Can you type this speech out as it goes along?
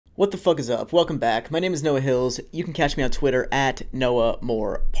What the fuck is up? Welcome back. My name is Noah Hills. You can catch me on Twitter at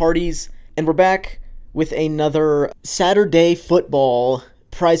noahmoreparties. And we're back with another Saturday football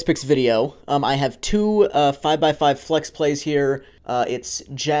PRIZEPICKS video. I have two 5x5 flex plays here. It's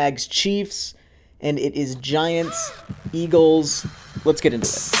Jags Chiefs, and it is Giants Eagles. Let's get into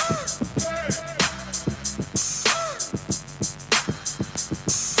it.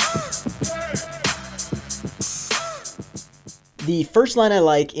 The first line I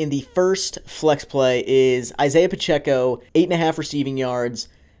like in the first flex play is Isaiah Pacheco, 8.5 receiving yards.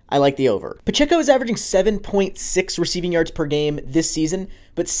 I like the over. Pacheco is averaging 7.6 receiving yards per game this season,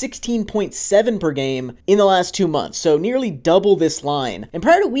 but 16.7 per game in the last 2 months, so nearly double this line. And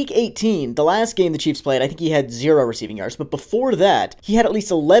prior to Week 18, the last game the Chiefs played, I think he had 0 receiving yards, but before that, he had at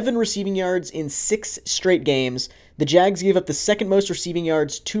least 11 receiving yards in 6 straight games. The Jags gave up the second most receiving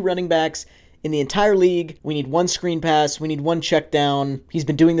yards to running backs in the entire league. We need 1 screen pass. We need 1 check down. He's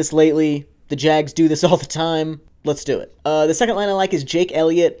been doing this lately. The Jags do this all the time. Let's do it. The second line I like is Jake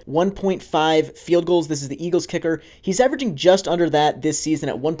Elliott, 1.5 field goals. This is the Eagles kicker. He's averaging just under that this season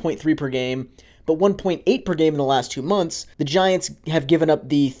at 1.3 per game, but 1.8 per game in the last 2 months. The Giants have given up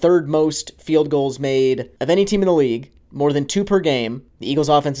the third most field goals made of any team in the league, more than 2 per game. The Eagles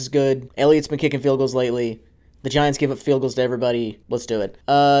offense is good. Elliott's been kicking field goals lately. The Giants give up field goals to everybody. Let's do it.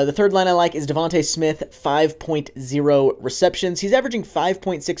 The third line I like is Devontae Smith, 5.0 receptions. He's averaging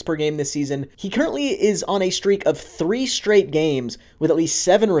 5.6 per game this season. He currently is on a streak of 3 straight games with at least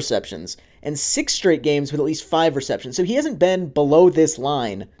 7 receptions and 6 straight games with at least 5 receptions. So he hasn't been below this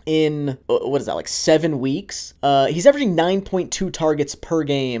line in, what is that, like 7 weeks? He's averaging 9.2 targets per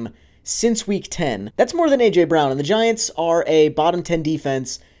game since Week 10. That's more than A.J. Brown, and the Giants are a bottom 10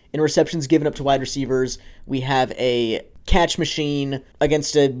 defense in receptions given up to wide receivers. We have a catch machine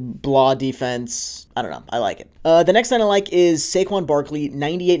against a blah defense. I don't know. I like it. The next line I like is Saquon Barkley,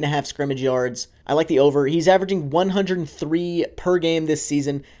 98.5 scrimmage yards. I like the over. He's averaging 103 per game this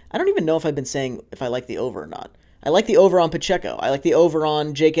season. I don't even know if I've been saying if I like the over or not. I like the over on Pacheco. I like the over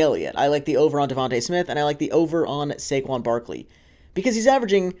on Jake Elliott. I like the over on Devontae Smith. And I like the over on Saquon Barkley, because he's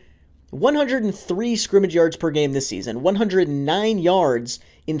averaging 103 scrimmage yards per game this season, 109 yards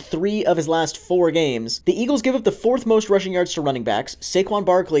in 3 of his last 4 games. The Eagles give up the 4th most rushing yards to running backs. Saquon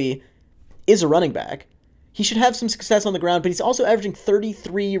Barkley is a running back. He should have some success on the ground, but he's also averaging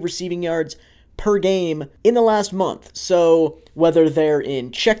 33 receiving yards per game in the last month. So whether they're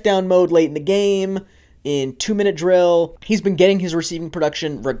in check down mode late in the game, in 2-minute drill, he's been getting his receiving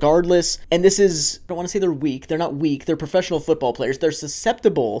production regardless. And this is, I don't want to say they're weak. They're not weak. They're professional football players. They're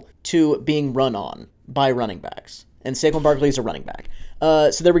susceptible to being run on by running backs. And Saquon Barkley is a running back.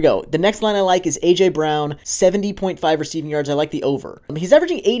 So there we go. The next line I like is A.J. Brown, 70.5 receiving yards. I like the over. He's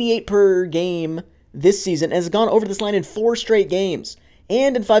averaging 88 per game this season and has gone over this line in 4 straight games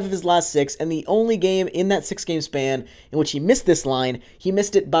and in 5 of his last 6. And the only game in that 6-game span in which he missed this line, he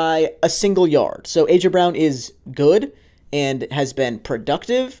missed it by a single yard. So A.J. Brown is good and has been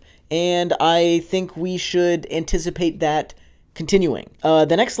productive, and I think we should anticipate that continuing.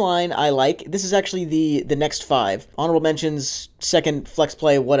 The next line I like, this is actually the next 5. Honorable mentions, second flex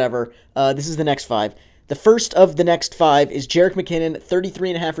play, whatever. This is the next 5. The first of the next 5 is Jerick McKinnon,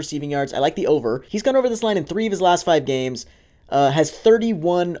 33.5 receiving yards. I like the over. He's gone over this line in 3 of his last 5 games. Has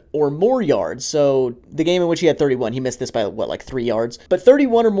 31 or more yards. So the game in which he had 31, he missed this by, what, like 3 yards? But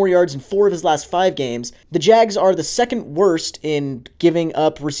 31 or more yards in 4 of his last 5 games. The Jags are the second worst in giving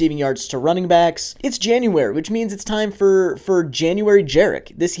up receiving yards to running backs. It's January, which means it's time for January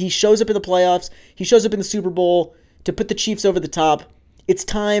Jerick. He shows up in the playoffs. He shows up in the Super Bowl to put the Chiefs over the top. It's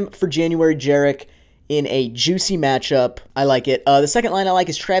time for January Jerick in a juicy matchup. I like it. The second line I like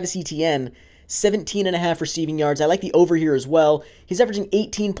is Travis Etienne, 17.5 receiving yards. I like the over here as well. He's averaging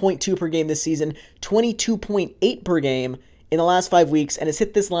 18.2 per game this season, 22.8 per game in the last 5 weeks, and has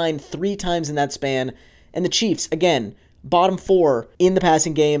hit this line 3 times in that span. And the Chiefs, again, bottom 4 in the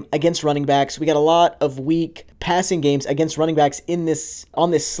passing game against running backs. We got a lot of weak passing games against running backs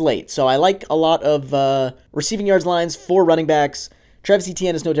on this slate. So I like a lot of receiving yards lines for running backs. Travis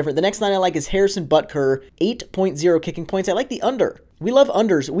Etienne is no different. The next line I like is Harrison Butker, 8.0 kicking points. I like the under. We love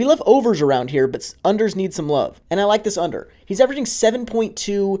unders. We love overs around here, but unders need some love. And I like this under. He's averaging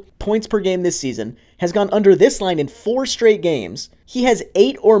 7.2 points per game this season, has gone under this line in 4 straight games. He has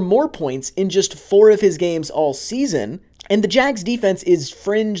 8 or more points in just 4 of his games all season. And the Jags defense is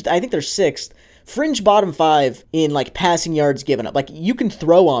fringed, I think they're 6th. Fringe bottom 5 in like passing yards given up. Like, you can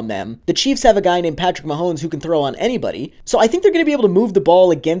throw on them. The Chiefs have a guy named Patrick Mahomes who can throw on anybody. So I think they're going to be able to move the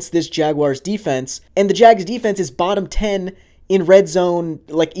ball against this Jaguars defense. And the Jags defense is bottom 10 in red zone,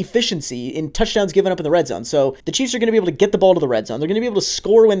 like, efficiency, in touchdowns given up in the red zone. So the Chiefs are going to be able to get the ball to the red zone. They're going to be able to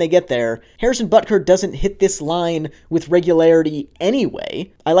score when they get there. Harrison Butker doesn't hit this line with regularity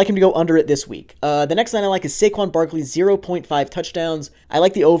anyway. I like him to go under it this week. The next line I like is Saquon Barkley, 0.5 touchdowns. I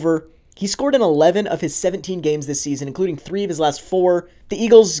like the over. He scored in 11 of his 17 games this season, including 3 of his last 4. The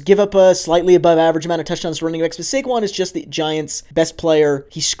Eagles give up a slightly above average amount of touchdowns to running backs, but Saquon is just the Giants' best player.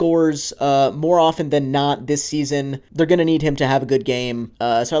 He scores more often than not this season. They're going to need him to have a good game,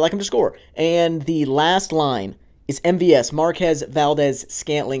 so I like him to score. And the last line is MVS, Marquez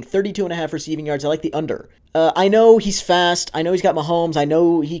Valdez-Scantling, 32.5 receiving yards. I like the under. I know he's fast. I know he's got Mahomes. I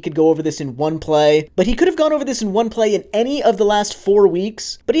know he could go over this in one play, but he could have gone over this in one play in any of the last 4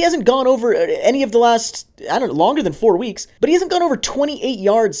 weeks, but he hasn't gone over any of the last, I don't know, longer than 4 weeks, but he hasn't gone over 28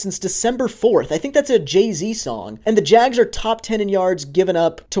 yards since December 4th. I think that's a Jay-Z song, and the Jags are top 10 in yards given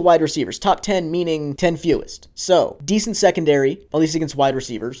up to wide receivers. Top 10 meaning 10 fewest. So, decent secondary, at least against wide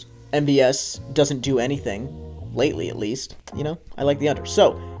receivers. MVS doesn't do anything, lately at least. You know, I like the under.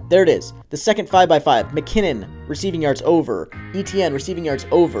 So, there it is. The second 5x5. McKinnon, receiving yards over. ETN, receiving yards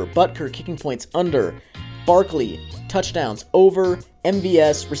over. Butker, kicking points under. Barkley, touchdowns over.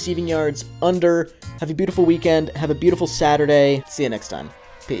 MVS, receiving yards under. Have a beautiful weekend. Have a beautiful Saturday. See you next time.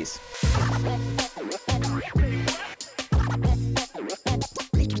 Peace.